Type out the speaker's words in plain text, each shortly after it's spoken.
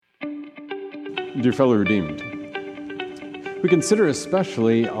Dear fellow redeemed, we consider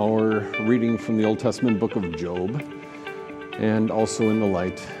especially our reading from the Old Testament book of Job, and also in the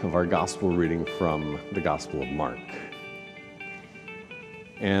light of our gospel reading from the Gospel of Mark.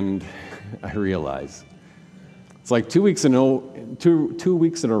 And I realize it's like 2 weeks in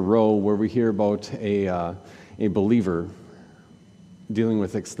a row where we hear about a believer dealing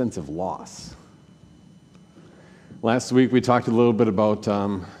with extensive loss. Last week we talked a little bit about,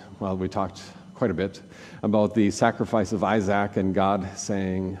 we talked quite a bit about the sacrifice of Isaac and God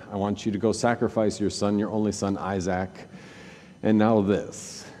saying, I want you to go sacrifice your son, your only son, Isaac. And now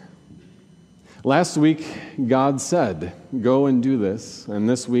this. Last week, God said, go and do this. And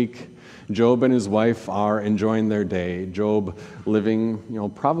this week, Job and his wife are enjoying their day. Job living,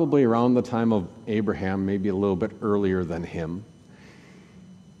 probably around the time of Abraham, maybe a little bit earlier than him.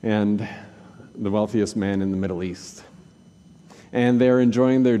 And the wealthiest man in the Middle East. And they're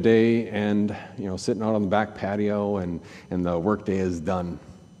enjoying their day and, sitting out on the back patio and the workday is done.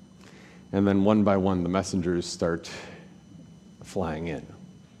 And then one by one, the messengers start flying in.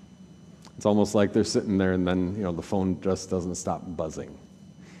 It's almost like they're sitting there and then, the phone just doesn't stop buzzing.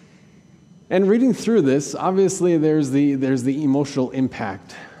 And reading through this, obviously there's the emotional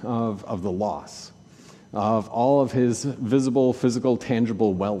impact of the loss, of all of his visible, physical,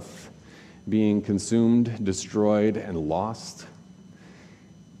 tangible wealth being consumed, destroyed, and lost.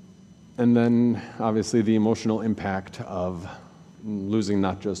 And then, obviously, the emotional impact of losing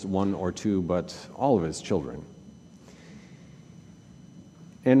not just one or two, but all of his children.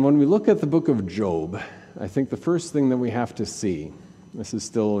 And when we look at the book of Job, I think the first thing that we have to see, this is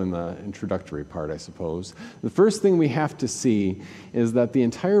still in the introductory part, I suppose, the first thing we have to see is that the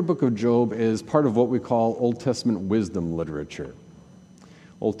entire book of Job is part of what we call Old Testament wisdom literature.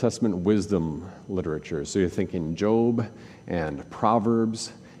 Old Testament wisdom literature. So you're thinking Job and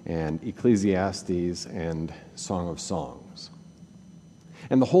Proverbs and Ecclesiastes and Song of Songs.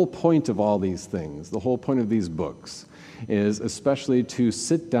 And the whole point of all these things, the whole point of these books, is especially to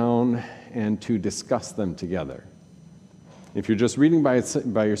sit down and to discuss them together. If you're just reading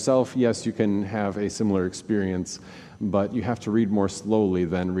by yourself, yes, you can have a similar experience, but you have to read more slowly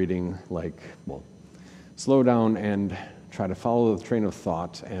than reading slow down and try to follow the train of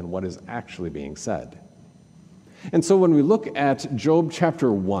thought and what is actually being said. And so when we look at Job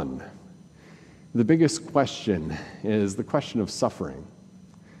chapter 1, the biggest question is the question of suffering,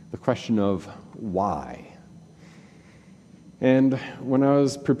 the question of why. And when I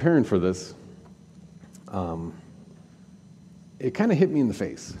was preparing for this, it kind of hit me in the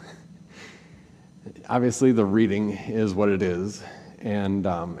face. Obviously, the reading is what it is,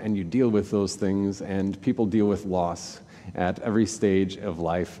 and you deal with those things, and people deal with loss at every stage of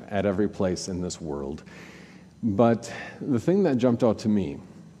life, at every place in this world. But the thing that jumped out to me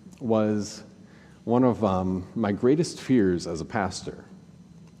was one of my greatest fears as a pastor.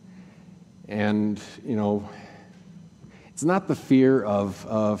 And, it's not the fear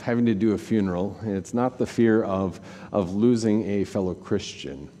of having to do a funeral. It's not the fear of losing a fellow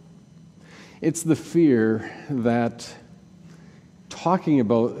Christian. It's the fear that talking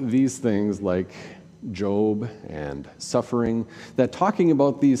about these things like Job and suffering, that talking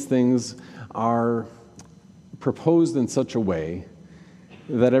about these things are proposed in such a way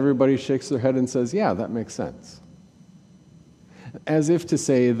that everybody shakes their head and says, yeah, that makes sense. As if to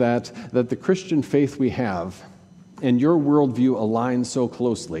say that the Christian faith we have and your worldview align so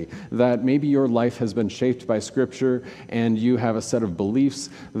closely that maybe your life has been shaped by Scripture and you have a set of beliefs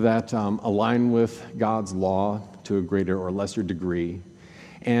that align with God's law to a greater or lesser degree.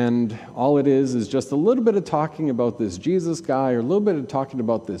 And all it is just a little bit of talking about this Jesus guy or a little bit of talking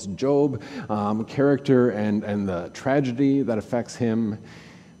about this Job character and the tragedy that affects him.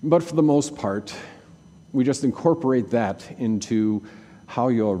 But for the most part, we just incorporate that into how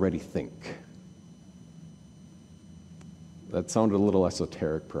you already think. That sounded a little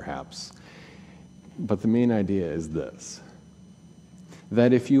esoteric, perhaps. But the main idea is this.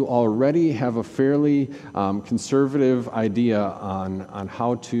 That if you already have a fairly conservative idea on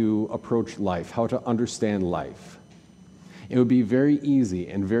how to approach life, how to understand life, it would be very easy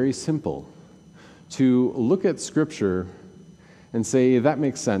and very simple to look at Scripture and say, that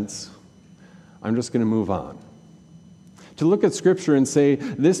makes sense, I'm just going to move on. To look at Scripture and say,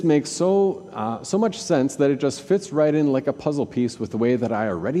 this makes so much sense that it just fits right in like a puzzle piece with the way that I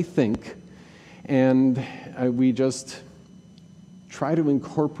already think, and we just try to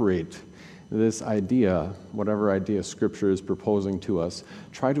incorporate this idea, whatever idea Scripture is proposing to us,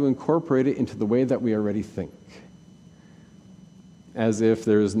 try to incorporate it into the way that we already think. As if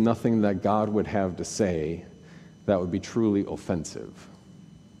there's nothing that God would have to say that would be truly offensive.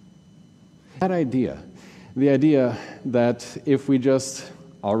 That idea, the idea that if we just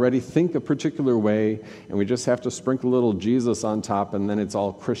already think a particular way and we just have to sprinkle a little Jesus on top and then it's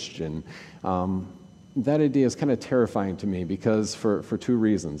all Christian, that idea is kind of terrifying to me because for two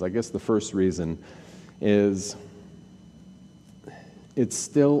reasons. I guess the first reason is it's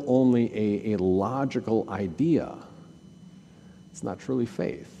still only a logical idea. It's not truly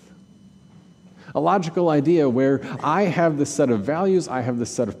faith. A logical idea where I have this set of values, I have this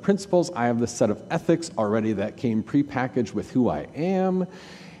set of principles, I have this set of ethics already that came prepackaged with who I am,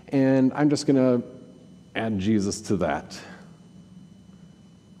 and I'm just going to add Jesus to that.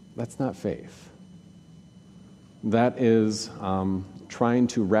 That's not faith. That is trying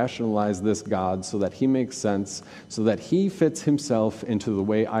to rationalize this God so that he makes sense, so that he fits himself into the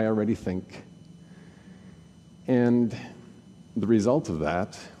way I already think. And the result of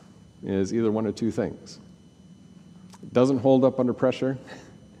that is either one of two things. It doesn't hold up under pressure,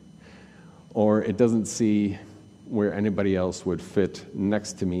 or it doesn't see where anybody else would fit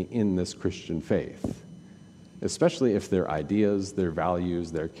next to me in this Christian faith, especially if their ideas, their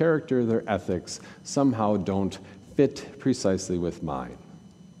values, their character, their ethics somehow don't fit precisely with mine.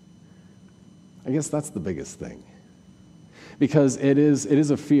 I guess that's the biggest thing. Because it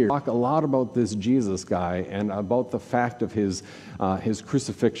is a fear. We talk a lot about this Jesus guy and about the fact of his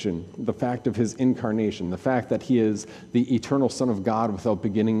crucifixion, the fact of his incarnation, the fact that he is the eternal Son of God without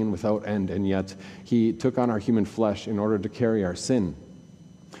beginning and without end, and yet he took on our human flesh in order to carry our sin.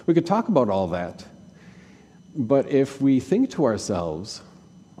 We could talk about all that, but if we think to ourselves,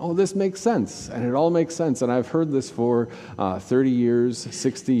 oh, this makes sense, and it all makes sense, and I've heard this for 30 years,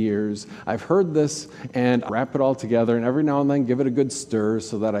 60 years. I've heard this and wrap it all together, and every now and then give it a good stir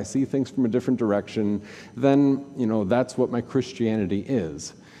so that I see things from a different direction. Then, that's what my Christianity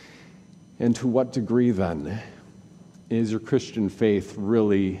is. And to what degree, then, is your Christian faith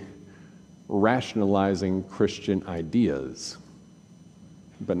really rationalizing Christian ideas,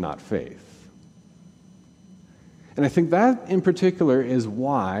 but not faith? And I think that in particular is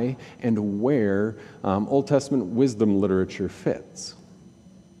why and where Old Testament wisdom literature fits.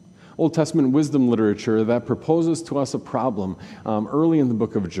 Old Testament wisdom literature that proposes to us a problem early in the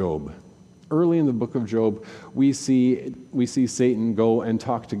book of Job. Early in the book of Job, we see Satan go and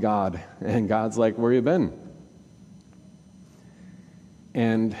talk to God, and God's like, "Where you been?"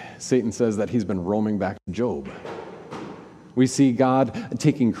 And Satan says that he's been roaming back to Job. We see God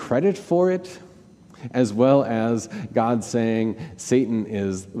taking credit for it, as well as God saying Satan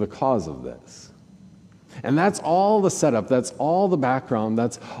is the cause of this. And that's all the setup, that's all the background,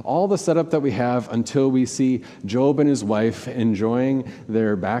 that's all the setup that we have until we see Job and his wife enjoying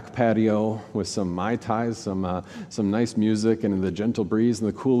their back patio with some Mai Tais, some nice music and the gentle breeze and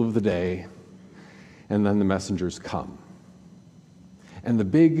the cool of the day. And then the messengers come. And the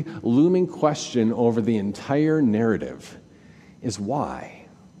big looming question over the entire narrative is why?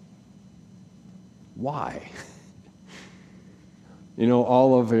 Why?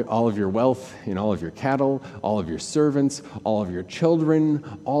 All of your wealth, all of your cattle, all of your servants, all of your children,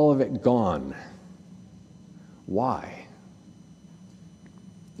 all of it gone. Why?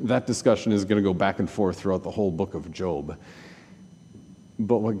 That discussion is going to go back and forth throughout the whole book of Job.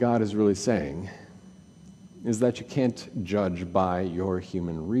 But what God is really saying is that you can't judge by your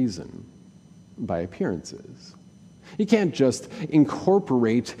human reason, by appearances. You can't just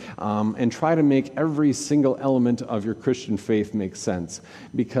incorporate and try to make every single element of your Christian faith make sense,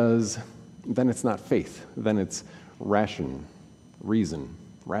 because then it's not faith. Then it's reason,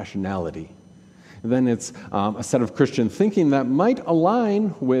 rationality. Then it's a set of Christian thinking that might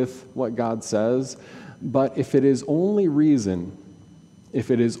align with what God says, but if it is only reason, if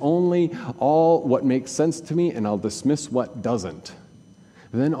it is only all what makes sense to me and I'll dismiss what doesn't,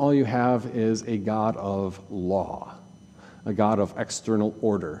 then all you have is a God of law, a God of external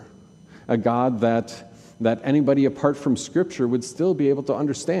order, a God that anybody apart from Scripture would still be able to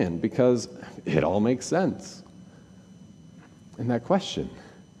understand because it all makes sense. And that question,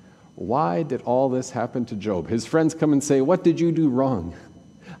 why did all this happen to Job? His friends come and say, "What did you do wrong?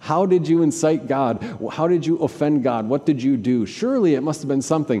 How did you incite God? How did you offend God? What did you do? Surely it must have been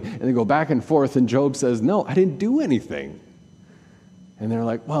something." And they go back and forth, and Job says, "No, I didn't do anything." And they're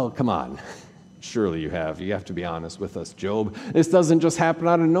like, "Well, come on. Surely you have. You have to be honest with us, Job. This doesn't just happen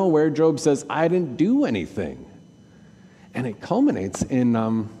out of nowhere." Job says, "I didn't do anything." And it culminates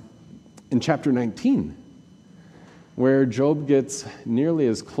in chapter 19. where Job gets nearly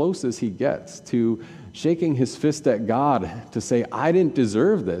as close as he gets to shaking his fist at God to say, I didn't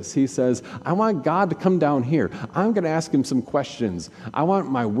deserve this. He says, I want God to come down here. I'm going to ask him some questions. I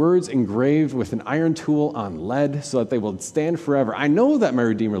want my words engraved with an iron tool on lead so that they will stand forever. I know that my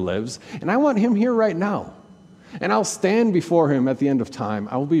Redeemer lives, and I want him here right now. And I'll stand before him at the end of time.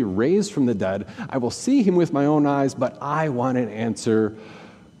 I will be raised from the dead. I will see him with my own eyes, but I want an answer.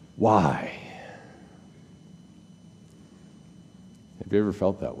 Why? Have you ever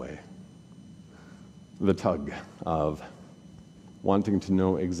felt that way? The tug of wanting to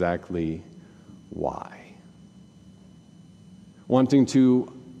know exactly why. Wanting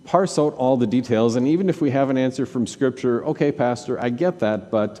to parse out all the details, and even if we have an answer from Scripture, okay, Pastor, I get that,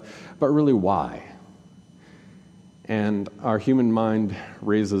 but really why? And our human mind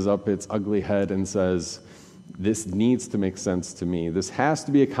raises up its ugly head and says, this needs to make sense to me. This has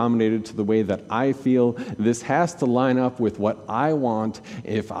to be accommodated to the way that I feel. This has to line up with what I want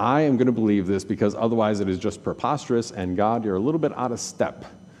if I am going to believe this, because otherwise it is just preposterous, and God, you're a little bit out of step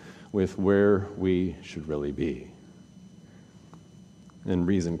with where we should really be. And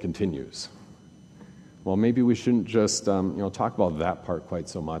reason continues. Well, maybe we shouldn't just talk about that part quite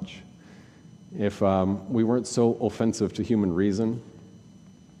so much. If we weren't so offensive to human reason,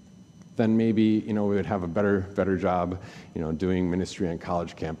 then maybe we would have a better job doing ministry on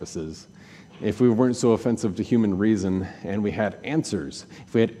college campuses. If we weren't so offensive to human reason and we had answers,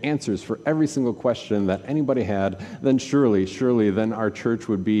 if we had answers for every single question that anybody had, then surely then our church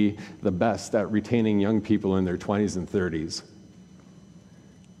would be the best at retaining young people in their 20s and 30s.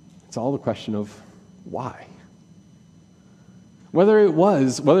 It's all the question of why. Whether it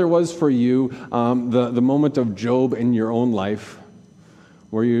was for you the moment of Job in your own life,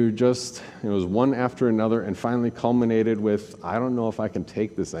 where you just, it was one after another and finally culminated with, I don't know if I can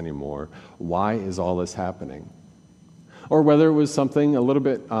take this anymore. Why is all this happening? Or whether it was something a little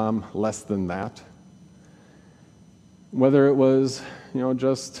bit less than that. Whether it was,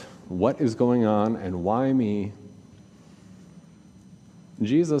 just what is going on and why me.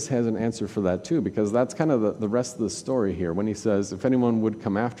 Jesus has an answer for that too, because that's kind of the rest of the story here. When he says, if anyone would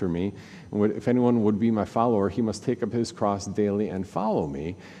come after me, if anyone would be my follower, he must take up his cross daily and follow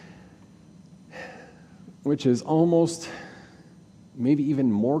me, which is almost maybe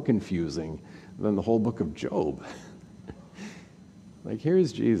even more confusing than the whole book of Job. Like,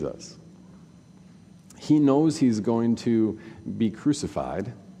 here's Jesus. He knows he's going to be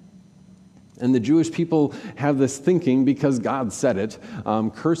crucified. And the Jewish people have this thinking, because God said it,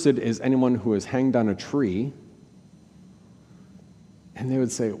 cursed is anyone who is hanged on a tree. And they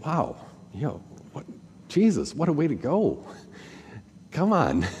would say, wow, Jesus, what a way to go. Come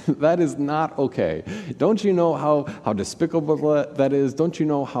on, that is not okay. Don't you know how despicable that is? Don't you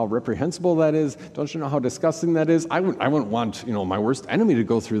know how reprehensible that is? Don't you know how disgusting that is? I wouldn't want, my worst enemy to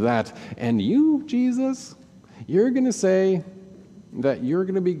go through that. And you, Jesus, you're going to say that you're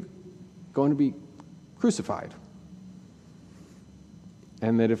going to be crucified.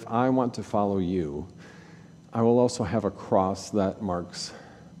 And that if I want to follow you, I will also have a cross that marks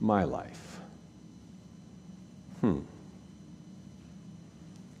my life.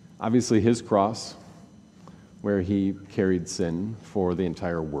 Obviously, his cross, where he carried sin for the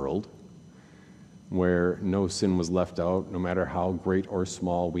entire world, where no sin was left out, no matter how great or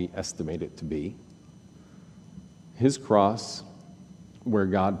small we estimate it to be. His cross, where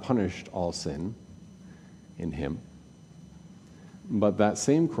God punished all sin in him. But that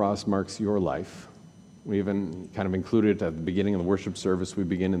same cross marks your life. We even kind of included it at the beginning of the worship service. We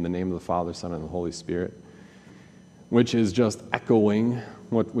begin in the name of the Father, Son, and the Holy Spirit, which is just echoing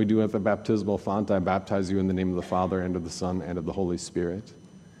what we do at the baptismal font. I baptize you in the name of the Father, and of the Son, and of the Holy Spirit.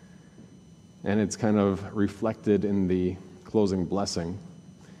 And it's kind of reflected in the closing blessing.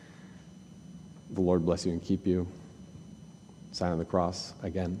 The Lord bless you and keep you. Sign of the cross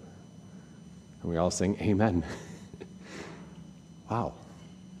again. And we all sing amen. Wow.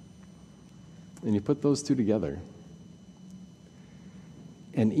 And you put those two together.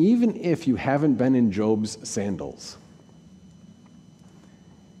 And even if you haven't been in Job's sandals,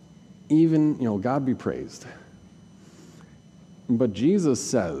 even, God be praised. But Jesus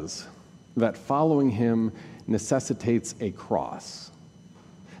says that following him necessitates a cross.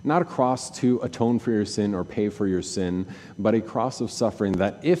 Not a cross to atone for your sin or pay for your sin, but a cross of suffering,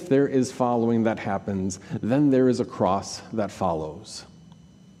 that if there is following that happens, then there is a cross that follows.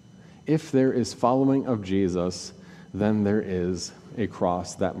 If there is following of Jesus, then there is a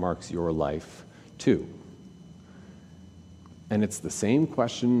cross that marks your life too. And it's the same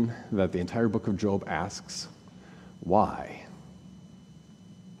question that the entire book of Job asks: why?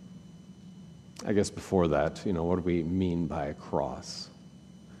 I guess before that, what do we mean by a cross?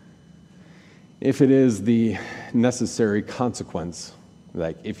 If it is the necessary consequence,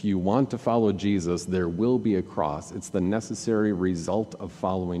 like if you want to follow Jesus, there will be a cross. It's the necessary result of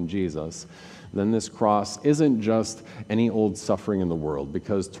following Jesus. Then this cross isn't just any old suffering in the world,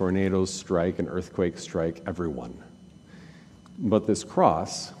 because tornadoes strike and earthquakes strike everyone. But this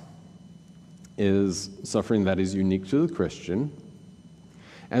cross is suffering that is unique to the Christian,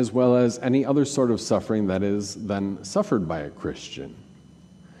 as well as any other sort of suffering that is then suffered by a Christian.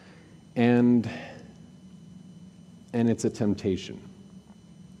 And it's a temptation.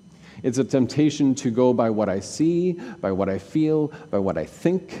 It's a temptation to go by what I see, by what I feel, by what I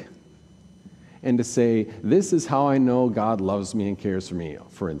think, and to say, this is how I know God loves me and cares for me.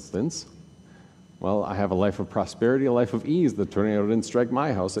 For instance, well, I have a life of prosperity, a life of ease. The tornado didn't strike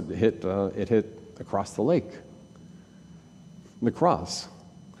my house. It hit across the lake. The cross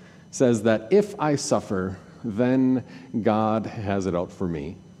says that if I suffer, then God has it out for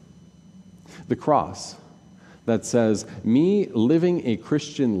me. The cross that says me living a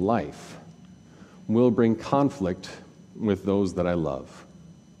Christian life will bring conflict with those that I love.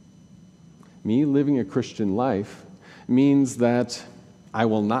 Me living a Christian life means that I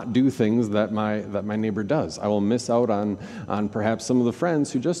will not do things that my neighbor does. I will miss out on perhaps some of the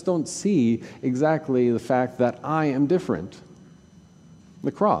friends who just don't see exactly the fact that I am different.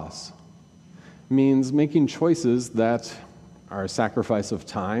 The cross means making choices that are a sacrifice of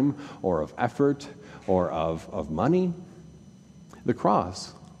time or of effort or of money. The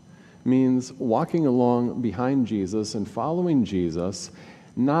cross means walking along behind Jesus and following Jesus,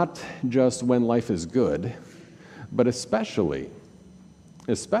 not just when life is good, but especially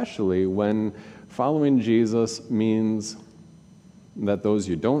when following Jesus means that those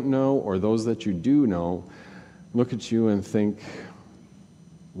you don't know or those that you do know look at you and think,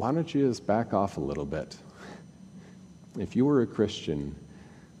 why don't you just back off a little bit? If you were a Christian,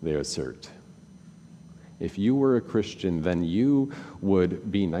 they assert. If you were a Christian, then you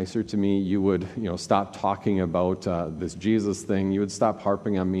would be nicer to me. You would, stop talking about this Jesus thing. You would stop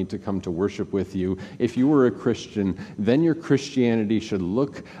harping on me to come to worship with you. If you were a Christian, then your Christianity should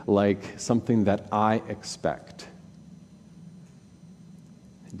look like something that I expect.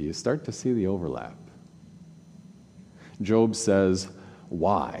 Do you start to see the overlap? Job says,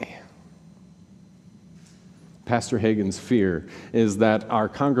 why? Pastor Hagen's fear is that our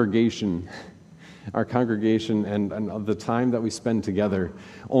congregation and the time that we spend together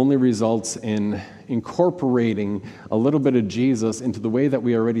only results in incorporating a little bit of Jesus into the way that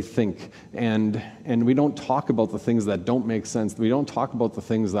we already think. And we don't talk about the things that don't make sense. We don't talk about the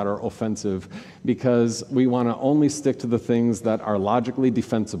things that are offensive, because we want to only stick to the things that are logically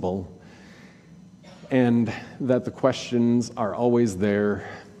defensible, and that the questions are always there,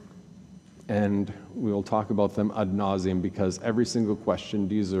 and we will talk about them ad nauseum, because every single question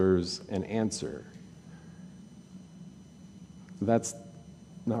deserves an answer. That's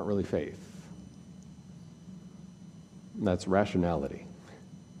not really faith. That's rationality.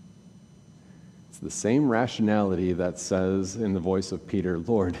 It's the same rationality that says in the voice of Peter,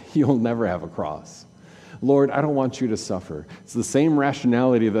 Lord, you'll never have a cross. Lord, I don't want you to suffer. It's the same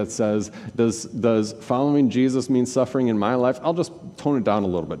rationality that says, does following Jesus mean suffering in my life? I'll just tone it down a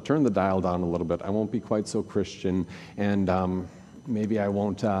little bit, turn the dial down a little bit. I won't be quite so Christian, and maybe I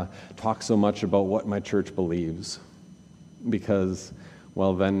won't talk so much about what my church believes, because,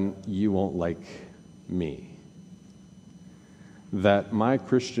 well, then you won't like me. That my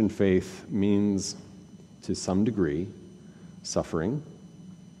Christian faith means, to some degree, suffering.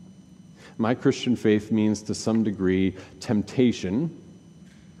 My Christian faith means, to some degree, temptation.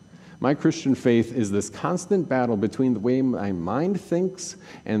 My Christian faith is this constant battle between the way my mind thinks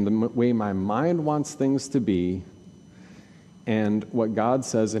and the way my mind wants things to be and what God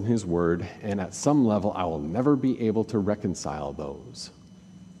says in His Word, and at some level I will never be able to reconcile those.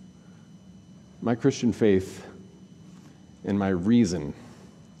 My Christian faith and my reason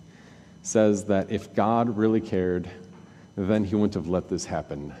says that if God really cared, then He wouldn't have let this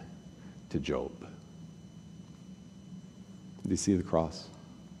happen to Job. Do you see the cross?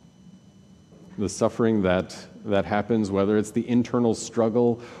 The suffering that happens, whether it's the internal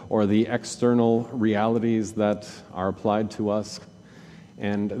struggle or the external realities that are applied to us,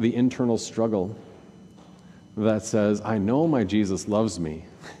 and the internal struggle that says, I know my Jesus loves me,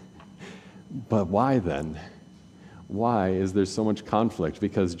 but why then? Why is there so much conflict?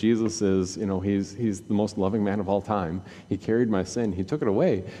 Because Jesus is, he's the most loving man of all time. He carried my sin. He took it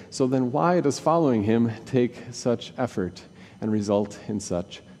away. So then why does following Him take such effort and result in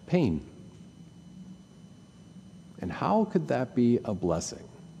such pain? And how could that be a blessing?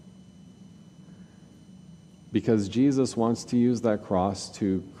 Because Jesus wants to use that cross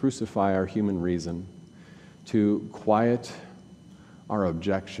to crucify our human reason, to quiet our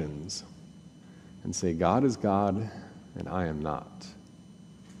objections, and say, God is God, and I am not.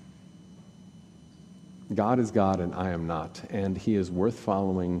 God is God, and I am not. And he is worth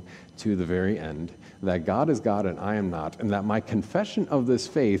following to the very end. That God is God, and I am not. And that my confession of this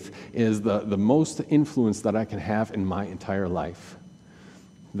faith is the most influence that I can have in my entire life.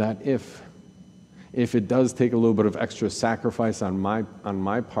 That if it does take a little bit of extra sacrifice on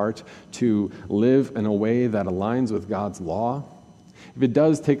my part to live in a way that aligns with God's law, if it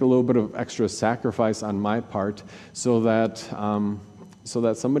does take a little bit of extra sacrifice on my part so that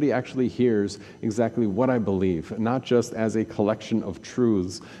somebody actually hears exactly what I believe, not just as a collection of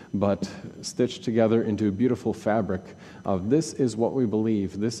truths, but stitched together into a beautiful fabric of this is what we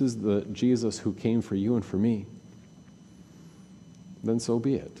believe, this is the Jesus who came for you and for me, then so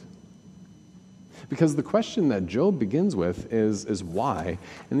be it. Because the question that Job begins with is why,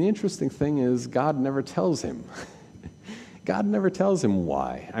 and the interesting thing is God never tells him. God never tells him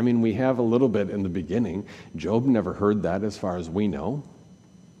why. I mean, we have a little bit in the beginning. Job never heard that as far as we know.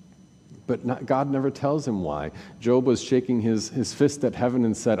 But God never tells him why. Job was shaking his fist at heaven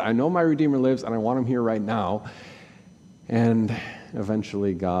and said, I know my Redeemer lives and I want him here right now. And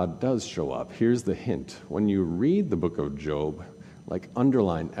eventually God does show up. Here's the hint. When you read the book of Job, like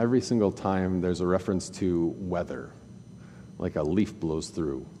underline every single time there's a reference to weather, like a leaf blows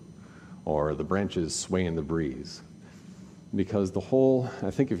through or the branches sway in the breeze. Because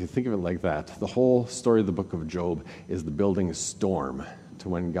I think if you think of it like that, the whole story of the book of Job is the building a storm to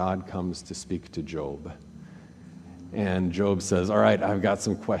when God comes to speak to Job. And Job says, all right, I've got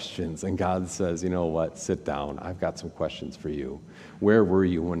some questions. And God says, you know what, sit down. I've got some questions for you. Where were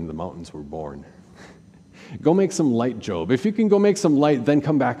you when the mountains were born? Go make some light, Job. If you can go make some light, then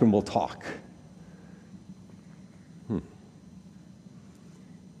come back and we'll talk.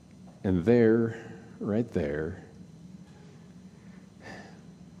 And there, right there,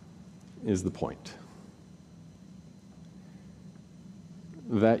 is the point.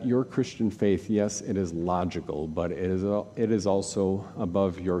 That your Christian faith, yes, it is logical, but it is also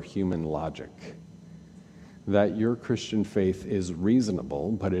above your human logic. That your Christian faith is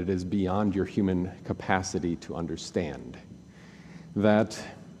reasonable, but it is beyond your human capacity to understand. That,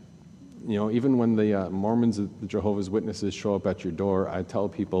 even when the Mormons, the Jehovah's Witnesses show up at your door, I tell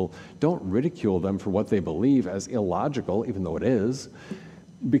people, don't ridicule them for what they believe as illogical, even though it is,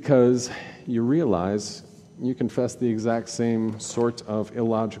 because you realize you confess the exact same sort of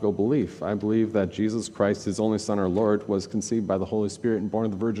illogical belief. I believe that Jesus Christ, his only Son, our Lord, was conceived by the Holy Spirit and born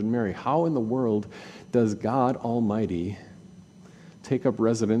of the Virgin Mary. How in the world does God Almighty take up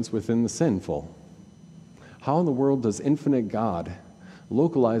residence within the sinful? How in the world does infinite God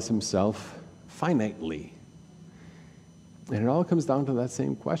localize himself finitely? And it all comes down to that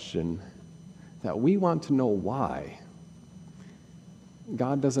same question, that we want to know why.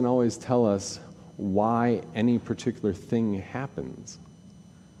 God doesn't always tell us why any particular thing happens.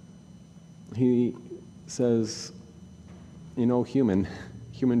 He says, human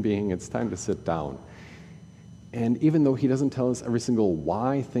being, it's time to sit down. And even though he doesn't tell us every single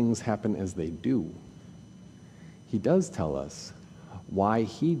why things happen as they do, he does tell us why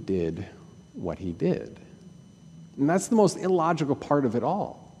he did what he did. And that's the most illogical part of it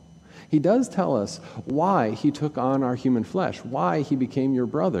all. He does tell us why he took on our human flesh, why he became your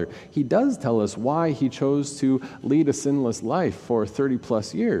brother. He does tell us why he chose to lead a sinless life for 30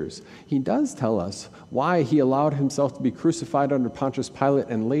 plus years. He does tell us why he allowed himself to be crucified under Pontius Pilate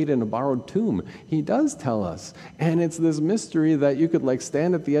and laid in a borrowed tomb. He does tell us. And it's this mystery that you could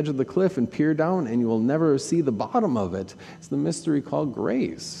stand at the edge of the cliff and peer down and you will never see the bottom of it. It's the mystery called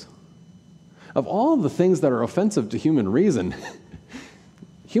grace. Of all of the things that are offensive to human reason,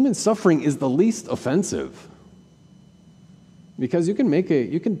 human suffering is the least offensive, because you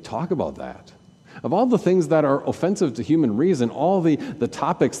can talk about that. Of all the things that are offensive to human reason, all the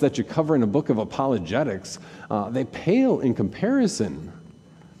topics that you cover in a book of apologetics, they pale in comparison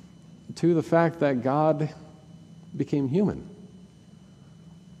to the fact that God became human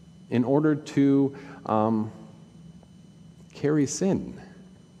in order to carry sin.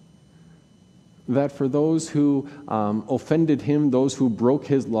 That for those who offended him, those who broke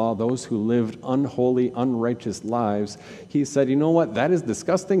his law, those who lived unholy, unrighteous lives, he said, you know what, that is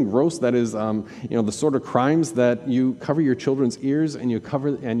disgusting, gross, that is the sort of crimes that you cover your children's ears and you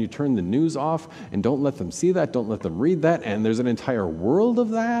turn the news off and don't let them see that, don't let them read that, and there's an entire world of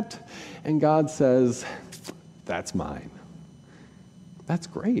that. And God says, that's mine. That's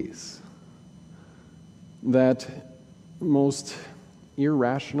grace. That most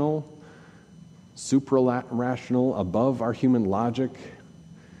irrational, supra-rational, above our human logic,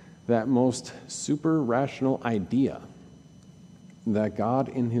 that most super-rational idea that God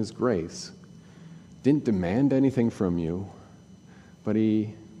in his grace didn't demand anything from you, but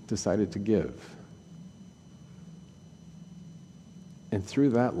he decided to give. And through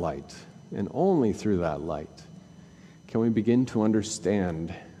that light, and only through that light, can we begin to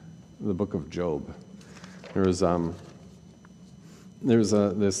understand the book of Job. There's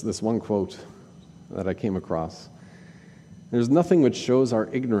this one quote that I came across. There's nothing which shows our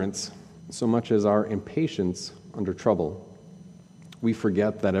ignorance so much as our impatience under trouble. We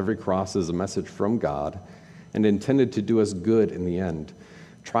forget that every cross is a message from God and intended to do us good in the end.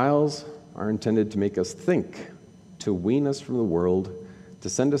 Trials are intended to make us think, to wean us from the world, to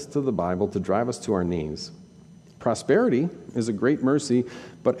send us to the Bible, to drive us to our knees. Prosperity is a great mercy,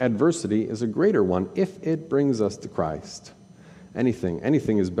 but adversity is a greater one if it brings us to Christ.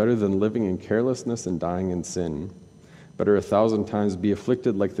 Anything is better than living in carelessness and dying in sin. Better 1,000 times be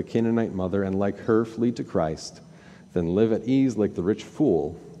afflicted like the Canaanite mother and like her flee to Christ than live at ease like the rich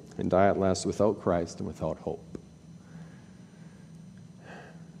fool and die at last without Christ and without hope.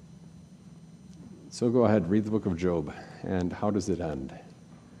 So go ahead, read the book of Job, and how does it end?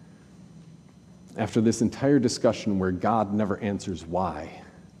 After this entire discussion where God never answers why,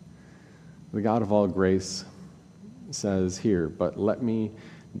 the God of all grace says here, but let me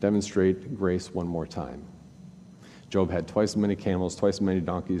demonstrate grace one more time. Job had twice as many camels, twice as many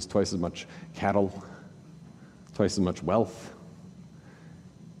donkeys, twice as much cattle, twice as much wealth,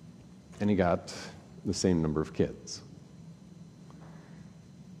 and he got the same number of kids.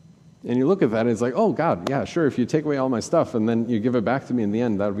 And you look at that and it's like, oh, God, yeah, sure, if you take away all my stuff and then you give it back to me in the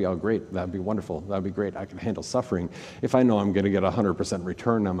end, that would be all great. That would be wonderful. That would be great. I can handle suffering if I know I'm going to get 100%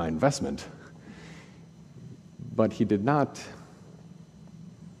 return on my investment. But he did not.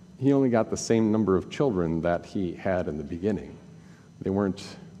 He only got the same number of children that he had in the beginning. They weren't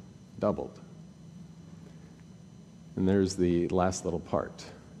doubled. And there's the last little part.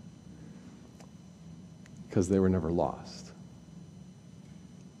 Because they were never lost.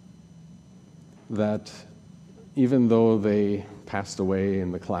 That even though they passed away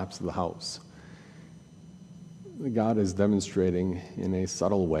in the collapse of the house, God is demonstrating in a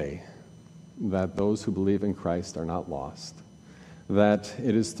subtle way that those who believe in Christ are not lost. That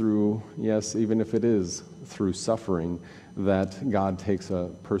it is through, yes, even if it is through suffering, that God takes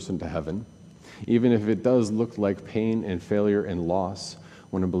a person to heaven. Even if it does look like pain and failure and loss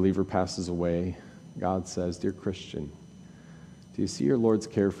when a believer passes away, God says, dear Christian, do you see your Lord's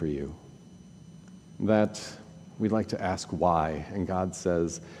care for you? That we'd like to ask why, and God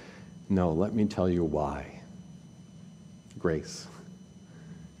says, no, let me tell you why. Grace,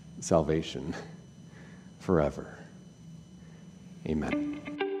 salvation, forever. Amen.